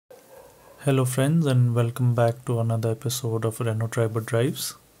Hello friends and welcome back to another episode of Renault Triber Drives।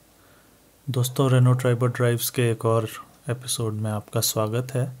 दोस्तों Renault Triber Drives के एक और episode में आपका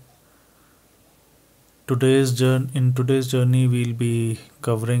स्वागत है। In today's journey we'll be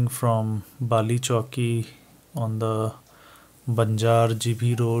covering from Bali Chowki on the Banjar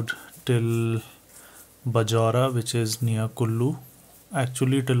Jibhi road till Bajora, which is near Kullu,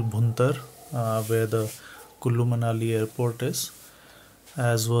 actually till Bhuntar, where the Kullu Manali airport is,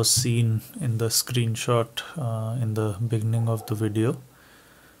 as was seen in the screenshot in the beginning of the video.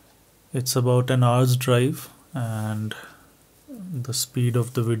 It's about an hour's drive and the speed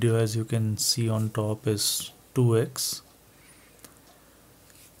of the video, as you can see on top, is 2x।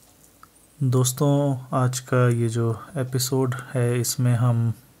 दोस्तों आज का ये जो episode है इसमें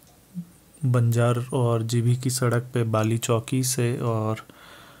हम बंजार और जीभी की सड़क पे बाली चौकी से और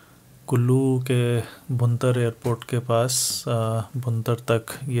कुल्लू के भुंतर एयरपोर्ट के पास भुंतर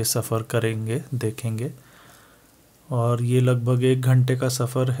तक ये सफ़र करेंगे, देखेंगे। और ये लगभग 1 घंटे का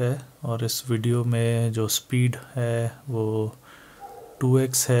सफ़र है और इस वीडियो में जो स्पीड है वो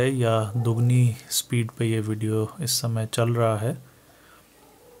 2x है या दुगनी स्पीड पे ये वीडियो इस समय चल रहा है।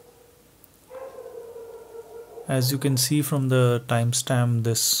 As you can see from the timestamp,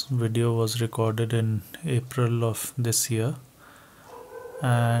 this video was recorded in April of this year,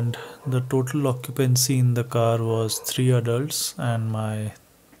 and the total occupancy in the car was 3 adults and my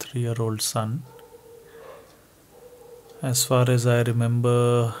 3-year-old son. As far as I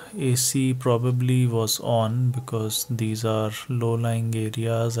remember, AC probably was on because these are low-lying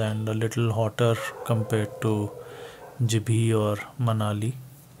areas and a little hotter compared to Jibhi or Manali।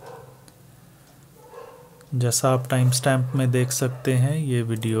 जैसा आप time stamp में देख सकते हैं, ये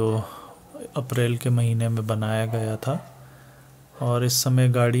video अप्रैल के महीने में बनाया गया था और इस समय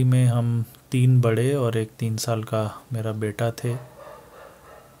गाड़ी में हम 3 बड़े और एक 3 साल का मेरा बेटा थे।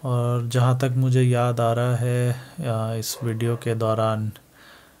 और जहाँ तक मुझे याद आ रहा है, इस वीडियो के दौरान,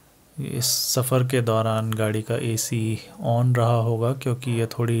 इस सफ़र के दौरान गाड़ी का एसी ऑन रहा होगा क्योंकि ये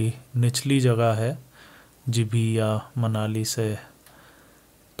थोड़ी निचली जगह है जिभी या मनाली से,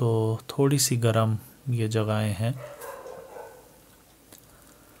 तो थोड़ी सी गर्म ये जगहें हैं।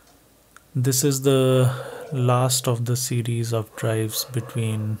 This is the last of the series of drives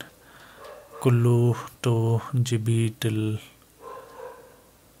between Kullu to Jibhi till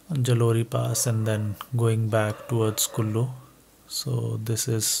Jalori Pass and then going back towards Kullu. So this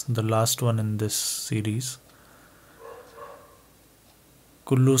is the last one in this series।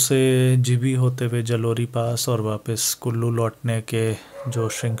 Kullu से जिभी होते हुए जलोरी पास और वापस कुल्लू लौटने के जो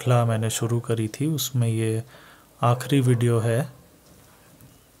श्रृंखला मैंने शुरू करी थी उसमें ये आखिरी वीडियो है।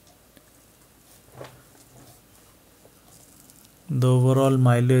 The overall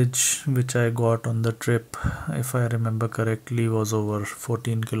mileage which I got on the trip, if I remember correctly, was over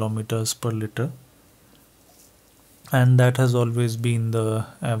 14 kilometers per liter, and that has always been the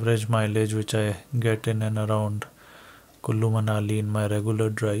average mileage which I get in and around Kullu Manali in my regular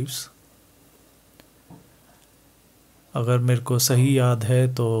drives। अगर मेरे को सही याद है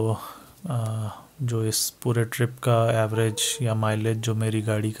तो जो इस पूरे ट्रिप का एवरेज या माइलेज जो मेरी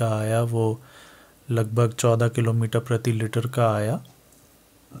गाड़ी का आया वो लगभग 14 किलोमीटर प्रति लीटर का आया,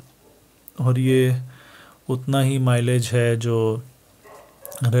 और ये उतना ही माइलेज है जो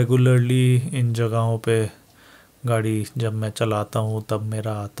रेगुलरली इन जगहों पे गाड़ी जब मैं चलाता हूँ तब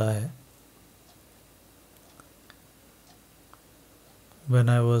मेरा आता है। When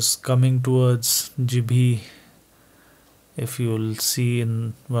I was coming towards Jibhi, if you'll see in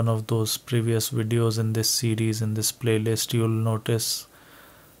one of those previous videos in this series, in this playlist, you'll notice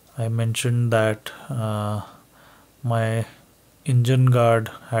I mentioned that my engine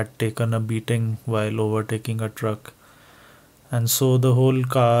guard had taken a beating while overtaking a truck, and so the whole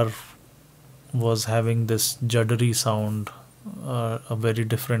car was having this juddery sound, a very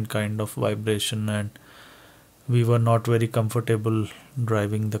different kind of vibration, and we were not very comfortable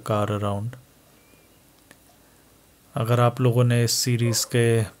driving the car around। अगर आप लोगों ने इस series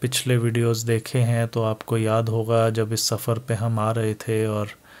के पिछले videos देखे हैं तो आपको याद होगा जब इस सफ़र पे हम आ रहे थे और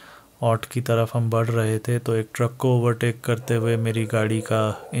ऑट की तरफ हम बढ़ रहे थे तो एक ट्रक को ओवरटेक करते हुए मेरी गाड़ी का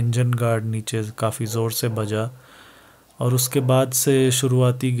इंजन गार्ड नीचे काफ़ी ज़ोर से बजा, और उसके बाद से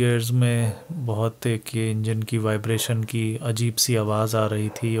शुरुआती गियर्स में बहुत एक ये इंजन की वाइब्रेशन की अजीब सी आवाज़ आ रही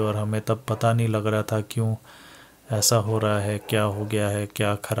थी और हमें तब पता नहीं लग रहा था क्यों ऐसा हो रहा है, क्या हो गया है,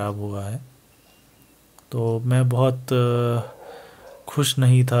 क्या ख़राब हुआ है। तो मैं बहुत खुश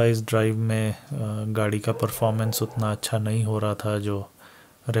नहीं था इस ड्राइव में। गाड़ी का परफॉर्मेंस उतना अच्छा नहीं हो रहा था जो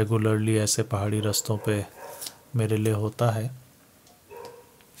रेगुलरली ऐसे पहाड़ी रास्तों पे मेरे लिए होता है।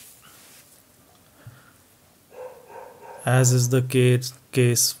 As is the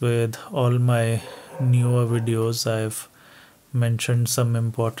case with all my newer videos, I've mentioned some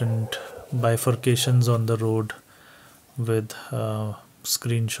important bifurcations on the road with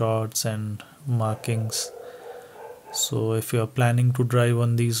screenshots and markings. So if you are planning to drive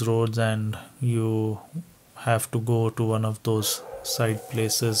on these roads and you have to go to one of those side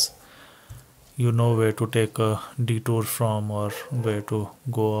places, you know where to take a detour from or where to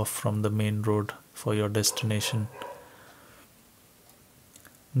go off from the main road for your destination.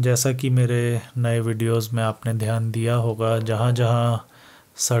 जैसा कि मेरे नए videos में आपने ध्यान दिया होगा, जहाँ जहाँ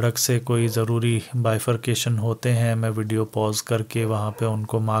सड़क से कोई ज़रूरी बाइफरकेशन होते हैं मैं वीडियो पॉज करके वहाँ पे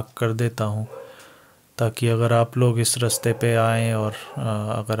उनको मार्क कर देता हूँ, ताकि अगर आप लोग इस रास्ते पे आएँ और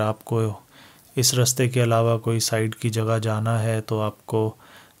अगर आपको इस रास्ते के अलावा कोई साइड की जगह जाना है तो आपको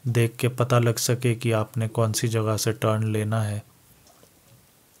देख के पता लग सके कि आपने कौन सी जगह से टर्न लेना है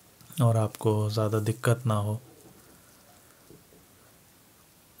और आपको ज़्यादा दिक्कत ना हो.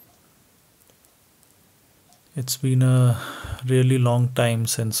 It's been a really long time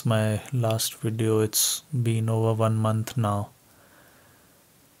since my last video. It's been over 1 month now.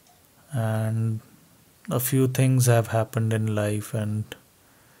 And a few things have happened in life and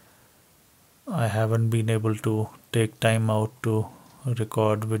I haven't been able to take time out to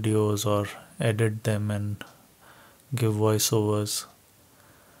record videos or edit them and give voiceovers.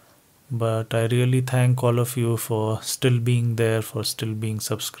 But I really thank all of you for still being there, for still being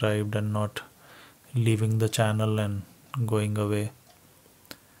subscribed and not leaving the channel and going away.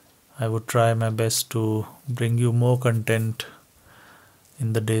 I would try my best to bring you more content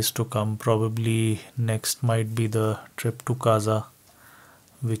in the days to come. Probably next might be the trip to Kaza,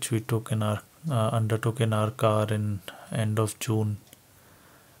 which we took in our undertook in our car in end of June.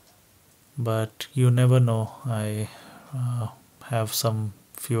 But you never know. I have some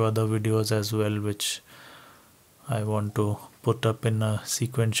few other videos as well which I want to put up in a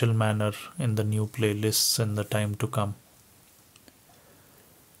sequential manner in the new playlists in the time to come.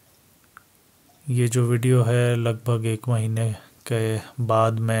 ये जो video है लगभग 1 महीने के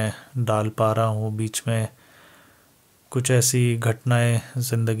बाद मैं डाल पा रहा हूँ. बीच में कुछ ऐसी घटनाएं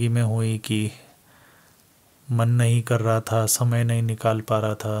ज़िंदगी में हुई कि मन नहीं कर रहा था, समय नहीं निकाल पा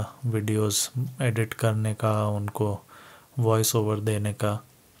रहा था वीडियोस एडिट करने का, उनको वॉइस ओवर देने का.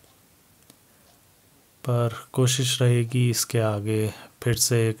 पर कोशिश रहेगी इसके आगे फिर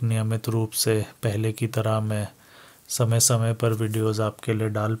से एक नियमित रूप से पहले की तरह मैं समय समय पर वीडियोस आपके लिए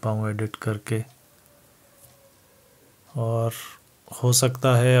डाल पाऊँ एडिट करके. और हो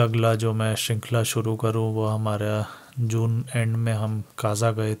सकता है अगला जो मैं श्रृंखला शुरू करूँ वो हमारा जून एंड में हम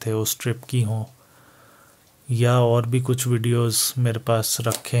काज़ा गए थे उस ट्रिप की हो, या और भी कुछ वीडियोस मेरे पास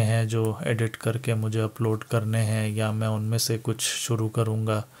रखे हैं जो एडिट करके मुझे अपलोड करने हैं, या मैं उनमें से कुछ शुरू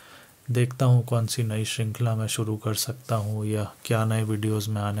करूँगा. देखता हूँ कौन सी नई श्रृंखला मैं शुरू कर सकता हूँ या क्या नए वीडियोस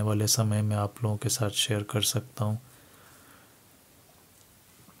में आने वाले समय में आप लोगों के साथ शेयर कर सकता हूँ.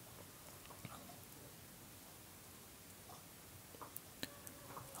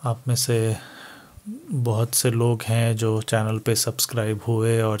 आप में से बहुत से लोग हैं जो चैनल पे सब्सक्राइब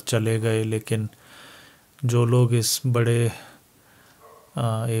हुए और चले गए, लेकिन जो लोग इस बड़े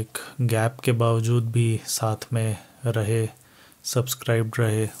एक गैप के बावजूद भी साथ में रहे, सब्सक्राइब्ड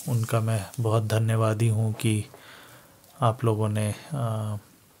रहे, उनका मैं बहुत धन्यवादी हूँ कि आप लोगों ने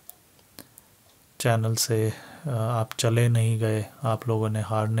चैनल से आप चले नहीं गए, आप लोगों ने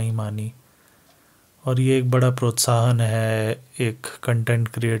हार नहीं मानी. और ये एक बड़ा प्रोत्साहन है एक कंटेंट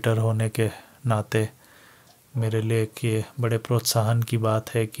क्रिएटर होने के नाते मेरे लिए. कि ये बड़े प्रोत्साहन की बात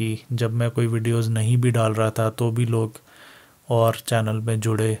है कि जब मैं कोई वीडियोस नहीं भी डाल रहा था तो भी लोग और चैनल में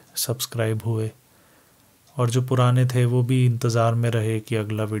जुड़े, सब्सक्राइब हुए, और जो पुराने थे वो भी इंतज़ार में रहे कि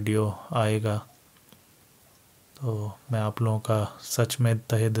अगला वीडियो आएगा. तो मैं आप लोगों का सच में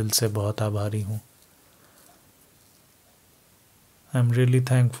तहे दिल से बहुत आभारी हूँ. I'm really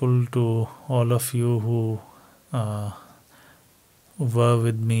thankful to all of you who were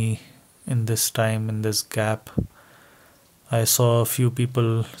with me in this time, in this gap. I saw a few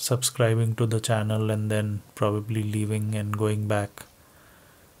people subscribing to the channel and then probably leaving and going back.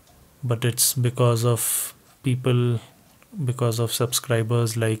 But it's because of people, because of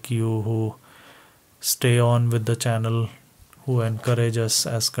subscribers like you who stay on with the channel, who encourage us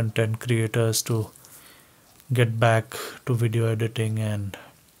as content creators to get back to video editing and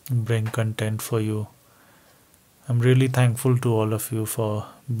bring content for you. I'm really thankful to all of you for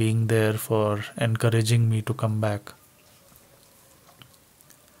being there, for encouraging me to come back.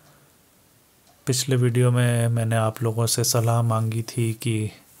 पिछले video में मैंने आप लोगों से सलाह मांगी थी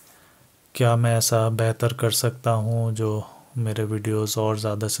कि क्या मैं ऐसा बेहतर कर सकता हूँ जो मेरे वीडियोस और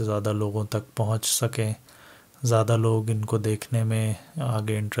ज़्यादा से ज़्यादा लोगों तक पहुँच सकें, ज़्यादा लोग इनको देखने में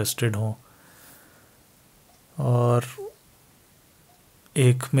आगे इंटरेस्टेड हों। और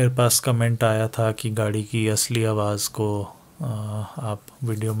एक मेरे पास कमेंट आया था कि गाड़ी की असली आवाज़ को आप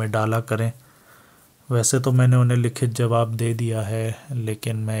वीडियो में डाला करें। वैसे तो मैंने उन्हें लिखित जवाब दे दिया है,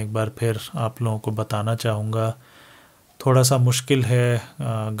 लेकिन मैं एक बार फिर आप लोगों को बताना चाहूँगा। थोड़ा सा मुश्किल है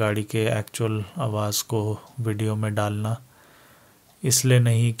गाड़ी के एक्चुअल आवाज़ को वीडियो में डालना, इसलिए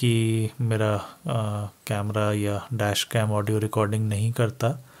नहीं कि मेरा कैमरा या डैश कैम ऑडियो रिकॉर्डिंग नहीं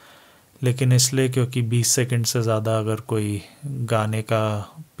करता, लेकिन इसलिए क्योंकि 20 सेकंड से ज़्यादा अगर कोई गाने का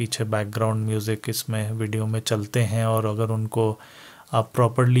पीछे बैकग्राउंड म्यूज़िक इसमें वीडियो में चलते हैं और अगर उनको आप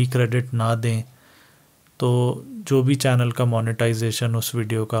प्रॉपरली क्रेडिट ना दें, तो जो भी चैनल का मोनेटाइजेशन उस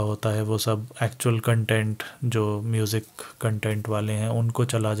वीडियो का होता है वो सब एक्चुअल कंटेंट जो म्यूज़िक कंटेंट वाले हैं उनको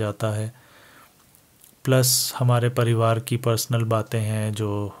चला जाता है। प्लस हमारे परिवार की पर्सनल बातें हैं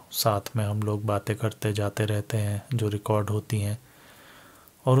जो साथ में हम लोग बातें करते जाते रहते हैं, जो रिकॉर्ड होती हैं।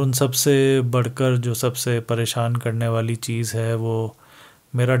 और उन सब से बढ़कर जो सबसे परेशान करने वाली चीज़ है वो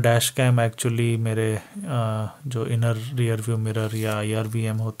मेरा डैश कैम एक्चुअली मेरे जो इनर रियर व्यू मिरर या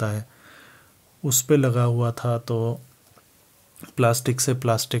IRVM होता है उस पे लगा हुआ था, तो प्लास्टिक से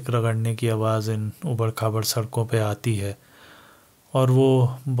प्लास्टिक रगड़ने की आवाज़ इन उबड़ खाबड़ सड़कों पे आती है। और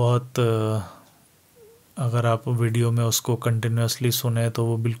वो बहुत अगर आप वीडियो में उसको कंटिन्यूसली सुने तो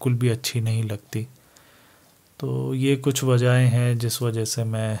वो बिल्कुल भी अच्छी नहीं लगती। तो ये कुछ वजहें हैं जिस वजह से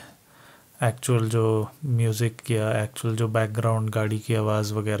मैं एक्चुअल जो म्यूज़िक या एक्चुअल जो बैकग्राउंड गाड़ी की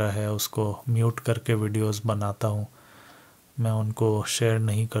आवाज़ वगैरह है उसको म्यूट करके वीडियोस बनाता हूँ, मैं उनको शेयर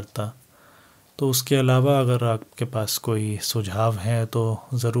नहीं करता। तो उसके अलावा अगर आपके पास कोई सुझाव हैं तो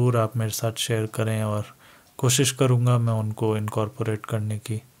ज़रूर आप मेरे साथ शेयर करें और कोशिश करूँगा मैं उनको इनकॉर्पोरेट करने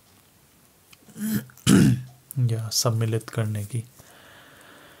की या सम्मिलित करने की।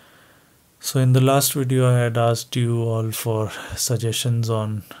 So in the last video I had asked you all for suggestions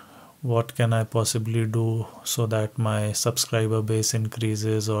on what can I possibly do so that my subscriber base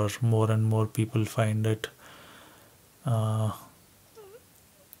increases or more and more people find it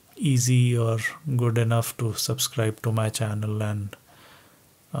easy or good enough to subscribe to my channel and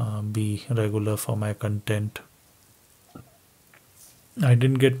be regular for my content. I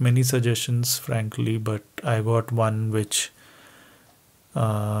didn't get many suggestions frankly, but I got one which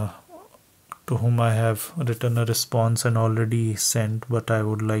to whom I have written a response and already sent, but I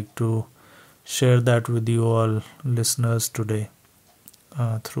would like to share that with you all listeners today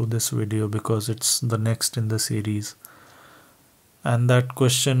through this video because it's the next in the series. And that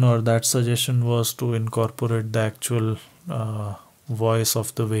question or that suggestion was to incorporate the actual voice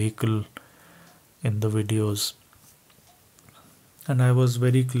of the vehicle in the videos. And I was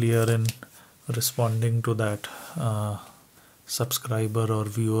very clear in responding to that subscriber or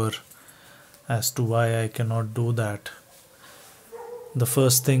viewer as to why I cannot do that. The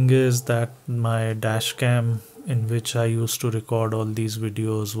first thing is that my dash cam in which I used to record all these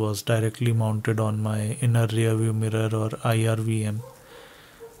videos was directly mounted on my inner rear view mirror or IRVM,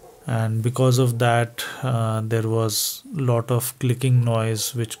 and because of that there was a lot of clicking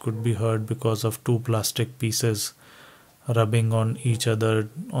noise which could be heard because of two plastic pieces rubbing on each other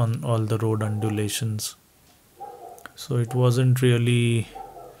on all the road undulations. So it wasn't really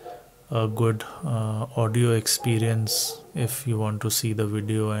a good audio experience if you want to see the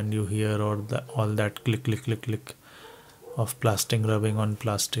video and you hear all that click click click click of plastic rubbing on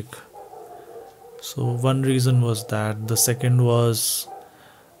plastic. So one reason was that. The second was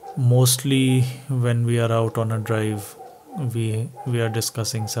mostly when we are out on a drive we are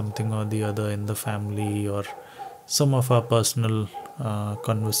discussing something or the other in the family or some of our personal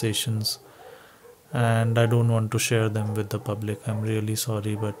conversations, and I don't want to share them with the public. I'm really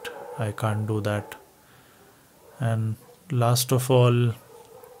sorry, but I can't do that. And last of all,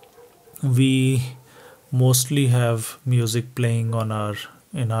 we mostly have music playing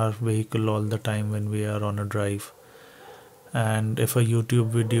in our vehicle all the time when we are on a drive. And if a YouTube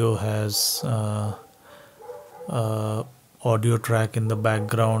video has audio track in the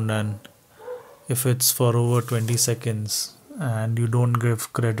background, and if it's for over 20 seconds and you don't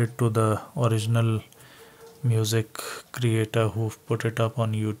give credit to the original music creator who put it up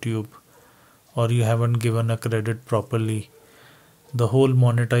on YouTube, or you haven't given a credit properly, the whole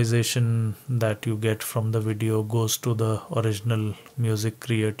monetization that you get from the video goes to the original music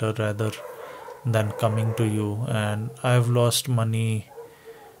creator rather than coming to you. And I've lost money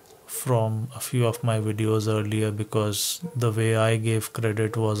from a few of my videos earlier because the way I gave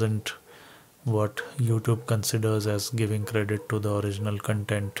credit wasn't what YouTube considers as giving credit to the original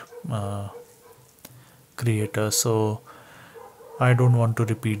content creator. So I don't want to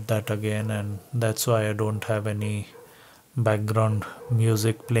repeat that again, and that's why I don't have any background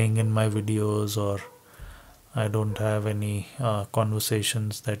music playing in my videos, or I don't have any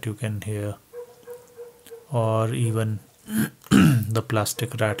conversations that you can hear, or even the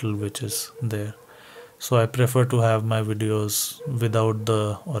plastic rattle which is there. So I prefer to have my videos without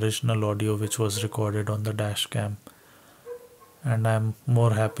the original audio which was recorded on the dash cam, and I'm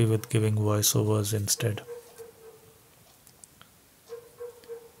more happy with giving voiceovers instead.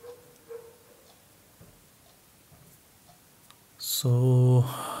 So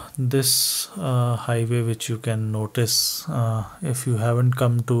this highway which you can notice, if you haven't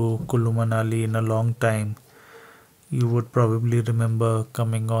come to Kullu Manali in a long time, you would probably remember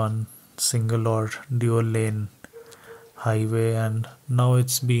coming on single or dual lane highway, and now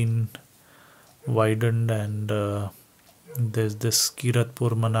it's been widened, and there's this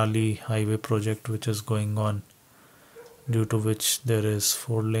Kiratpur Manali highway project which is going on, due to which there is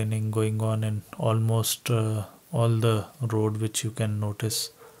four laning going on in almost all the road which you can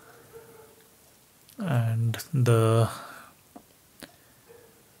notice. And the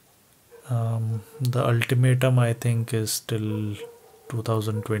ultimatum I think is till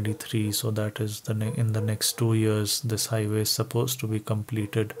 2023, so that is in the next 2 years this highway is supposed to be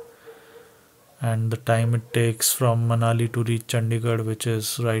completed. And the time it takes from Manali to reach Chandigarh, which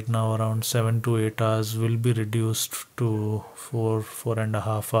is right now around 7 to 8 hours, will be reduced to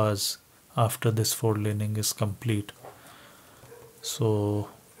 4.5 hours after this four laning is complete. So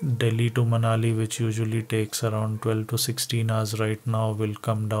Delhi to Manali, which usually takes around 12 to 16 hours right now, will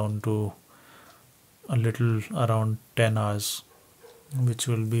come down to a little around 10 hours, which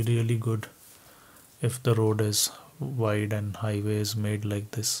will be really good if the road is wide and highway is made like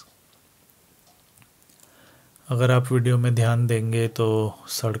this. अगर आप video में ध्यान देंगे तो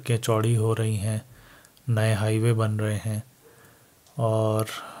सड़कें चौड़ी हो रही हैं, नए हाईवे बन रहे हैं, और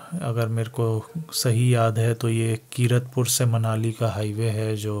अगर मेरे को सही याद है तो ये कीरतपुर से मनाली का हाईवे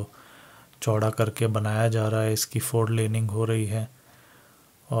है जो चौड़ा करके बनाया जा रहा है, इसकी फोर लेनिंग हो रही है,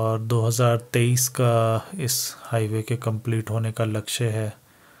 और 2023 का इस हाईवे के कंप्लीट होने का लक्ष्य है।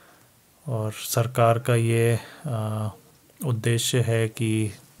 और सरकार का ये उद्देश्य है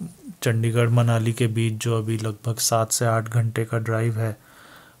कि चंडीगढ़ मनाली के बीच जो अभी लगभग 7 से 8 घंटे का ड्राइव है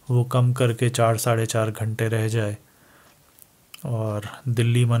वो कम करके 4 साढ़े 4 घंटे रह जाए, और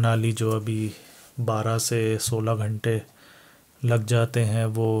दिल्ली मनाली जो अभी 12 से 16 घंटे लग जाते हैं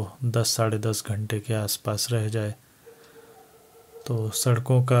वो 10 साढ़े 10 घंटे के आसपास रह जाए। तो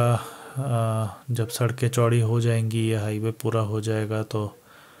सड़कों का जब सड़कें चौड़ी हो जाएंगी, ये हाईवे पूरा हो जाएगा, तो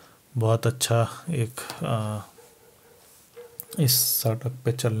बहुत अच्छा एक इस सड़क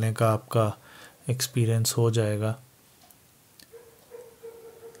पे चलने का आपका एक्सपीरियंस हो जाएगा।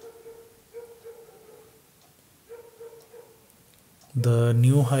 The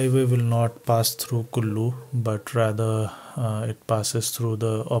new highway will not pass through Kullu, but rather it passes through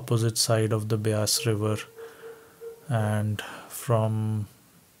the opposite side of the Beas River, and from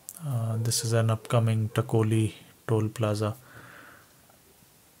this is an upcoming Takoli toll plaza,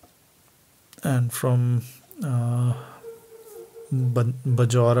 and from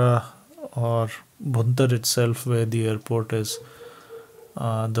Bajora or Bhuntar itself, where the airport is,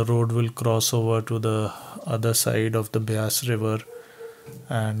 the road will cross over to the other side of the Beas River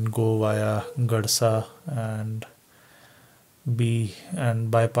and go via Gadsa and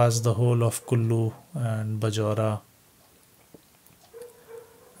bypass the whole of Kullu and Bajora,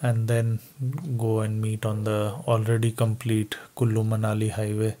 and then go and meet on the already complete Kullu Manali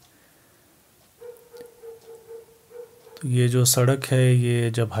highway. तो ये जो सड़क है, ये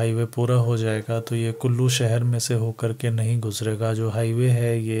जब highway पूरा हो जाएगा तो ये कुल्लू शहर में से होकर के नहीं गुजरेगा। जो हाईवे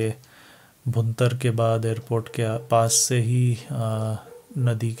है ये भुंतर के बाद एयरपोर्ट के पास से ही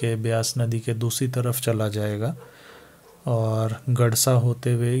नदी के ब्यास नदी के दूसरी तरफ चला जाएगा, और गड़सा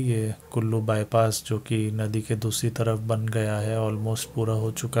होते हुए ये कुल्लू बाईपास जो कि नदी के दूसरी तरफ बन गया है, ऑलमोस्ट पूरा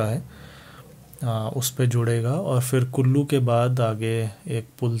हो चुका है, उस पे जुड़ेगा, और फिर कुल्लू के बाद आगे एक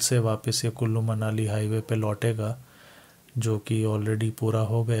पुल से वापस ये कुल्लू मनाली हाईवे पे लौटेगा, जो कि ऑलरेडी पूरा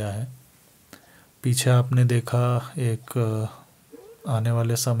हो गया है। पीछे आपने देखा एक आने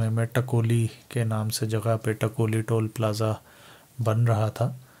वाले समय में टकोली के नाम से जगह पे टकोली टोल प्लाज़ा बन रहा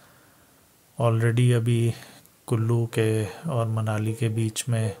था। ऑलरेडी अभी कुल्लू के और मनाली के बीच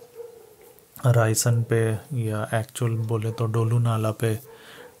में रायसन पे, या एक्चुअल बोले तो डोलू नाला पे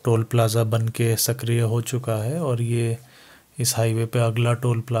टोल प्लाज़ा बन के सक्रिय हो चुका है, और ये इस हाईवे पे अगला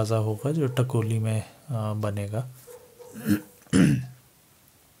टोल प्लाज़ा होगा जो टकोली में बनेगा।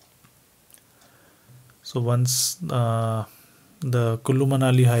 So once the Kullu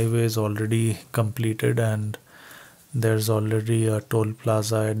Manali highway is already completed, and There's already a toll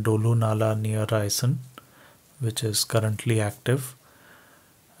plaza at Dolu Nala near Raisen, which is currently active.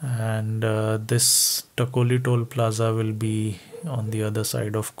 And this Takoli toll plaza will be on the other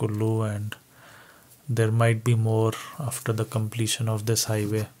side of Kullu, and there might be more after the completion of this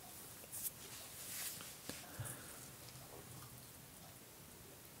highway.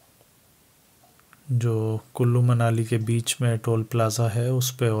 जो कुल्लू मनाली के बीच में toll plaza है उस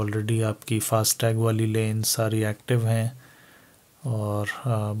पे already आपकी FASTag वाली लेन सारी active हैं, और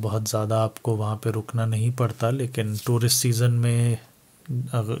बहुत ज़्यादा आपको वहाँ पे रुकना नहीं पड़ता। लेकिन टूरिस्ट सीज़न में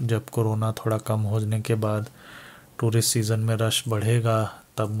जब कोरोना थोड़ा कम होने के बाद टूरिस्ट सीज़न में रश बढ़ेगा,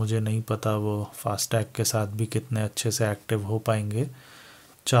 तब मुझे नहीं पता वो फास्टैग के साथ भी कितने अच्छे से एक्टिव हो पाएंगे।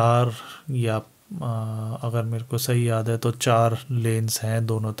 4 या अगर मेरे को सही याद है तो 4 लेन्स हैं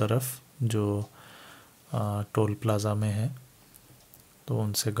दोनों तरफ जो टोल प्लाज़ा में है, तो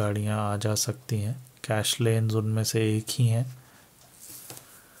उनसे गाड़ियाँ आ जा सकती हैं। कैश लेन्स उनमें से एक ही हैं।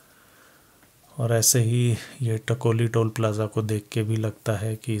 और ऐसे ही ये टकोली टोल प्लाज़ा को देख के भी लगता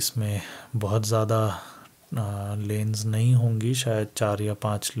है कि इसमें बहुत ज़्यादा लेन्स नहीं होंगी, शायद 4 या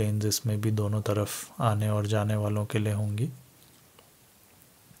 5 लेन्स इसमें भी दोनों तरफ आने और जाने वालों के लिए होंगी।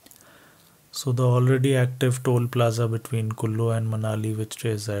 So the already active toll plaza between Kullu and Manali, which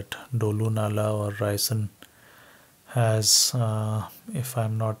is at Dolu Nala or Raisen, has, if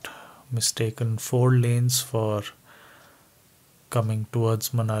I'm not mistaken, 4 lanes for coming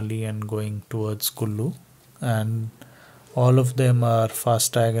towards Manali and going towards Kullu, and all of them are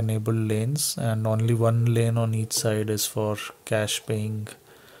FASTag enabled lanes, and only 1 lane on each side is for cash paying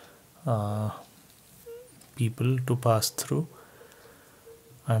people to pass through.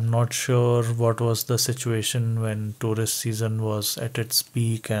 I'm not sure what was the situation when tourist season was at its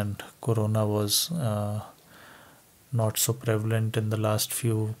peak and Corona was not so prevalent in the last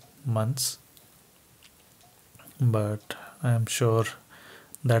few months, but I'm sure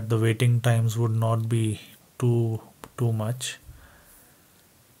that the waiting times would not be too much.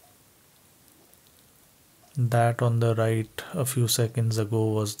 That on the right a few seconds ago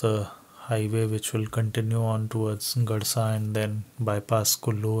was the highway which will continue on towards Gadsa and then bypass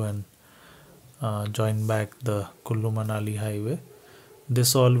Kullu and join back the Kullu Manali highway.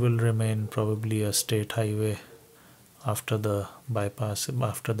 This all will remain probably a state highway after the bypass,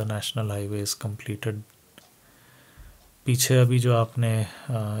 after the national highway is completed. पीछे अभी जो आपने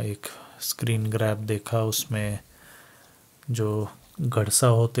एक screen grab देखा उसमें जो गड़सा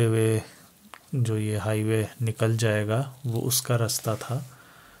होते हुए जो ये हाईवे निकल जाएगा वो उसका रास्ता था,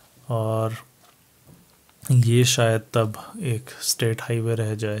 और ये शायद तब एक स्टेट हाईवे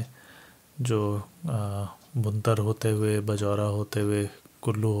रह जाए जो भुंतर होते हुए, बजौरा होते हुए,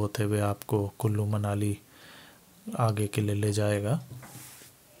 कुल्लू होते हुए आपको कुल्लू मनाली आगे के लिए ले जाएगा।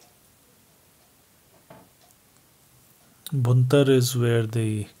 Bhuntar is where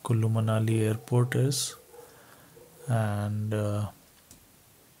the Kullu Manali airport is, and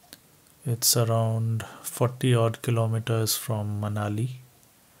it's around 40 odd kilometers from Manali.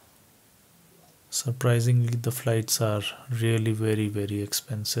 Surprisingly, the flights are really very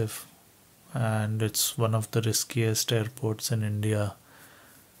expensive, and it's one of the riskiest airports in India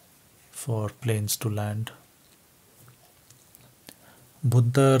for planes to land.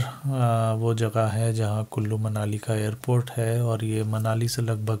 Bhuntar वो जगह है जहाँ कुल्लू मनाली का airport है, और ये मनाली से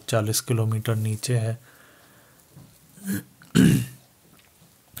लगभग 40 किलोमीटर नीचे है।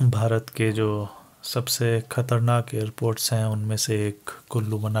 भारत के जो सबसे ख़तरनाक एयरपोर्ट्स हैं उनमें से एक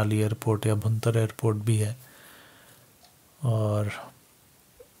कुल्लू मनाली एयरपोर्ट या भुंतर एयरपोर्ट भी है, और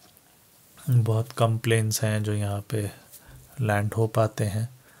बहुत कम प्लेन्स हैं जो यहाँ पे लैंड हो पाते हैं।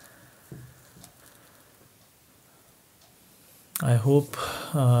 I hope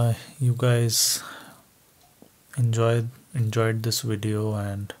you guys enjoyed this video,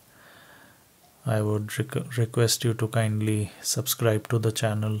 and I would request you to kindly subscribe to the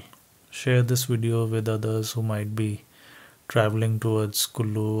channel, share this video with others who might be traveling towards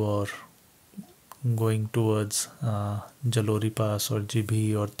Kullu or going towards Jalori Pass or Jibhi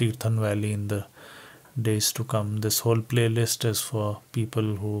or Teerthan Valley in the days to come. This whole playlist is for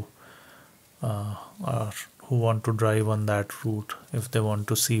people who want to drive on that route, if they want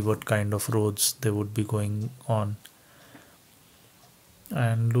to see what kind of roads they would be going on,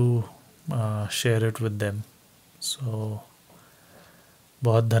 and do share it with them. So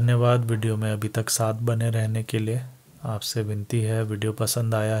बहुत धन्यवाद video में अभी तक साथ बने रहने के लिए। आपसे विनती है, वीडियो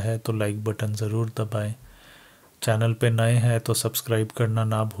पसंद आया है तो लाइक बटन ज़रूर दबाएं, चैनल पे नए हैं तो सब्सक्राइब करना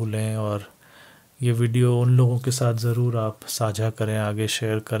ना भूलें, और ये वीडियो उन लोगों के साथ ज़रूर आप साझा करें, आगे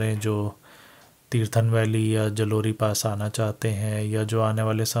शेयर करें जो तीर्थन वैली या जलोरी पास आना चाहते हैं, या जो आने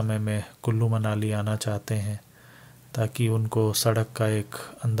वाले समय में कुल्लू मनाली आना चाहते हैं, ताकि उनको सड़क का एक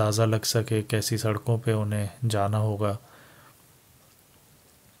अंदाज़ा लग सके, कैसी सड़कों पे उन्हें जाना होगा।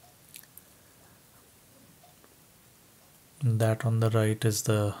 That on the right is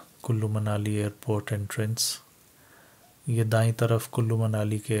the Kullu Manali airport entrance. ये दाईं तरफ कुल्लू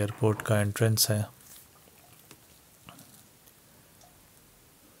मनाली के एयरपोर्ट का एंट्रेंस है।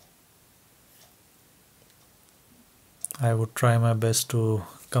 I would try my best to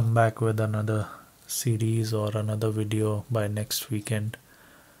come back with another series or another video by next weekend.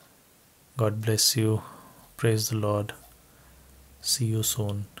 God bless you. Praise the Lord. See you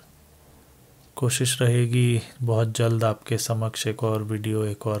soon. कोशिश रहेगी बहुत जल्द आपके समक्ष एक और वीडियो,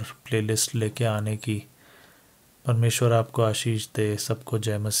 एक और प्लेलिस्ट लेके आने की। परमेश्वर आपको आशीष दे, सबको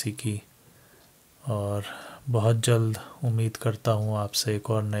जय मसीह की। और बहुत जल्द उम्मीद करता हूँ आपसे एक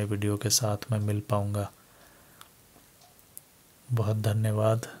और नए वीडियो के साथ मैं मिल पाऊँगा। बहुत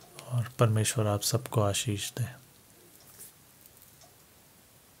धन्यवाद और परमेश्वर आप सबको आशीष दे।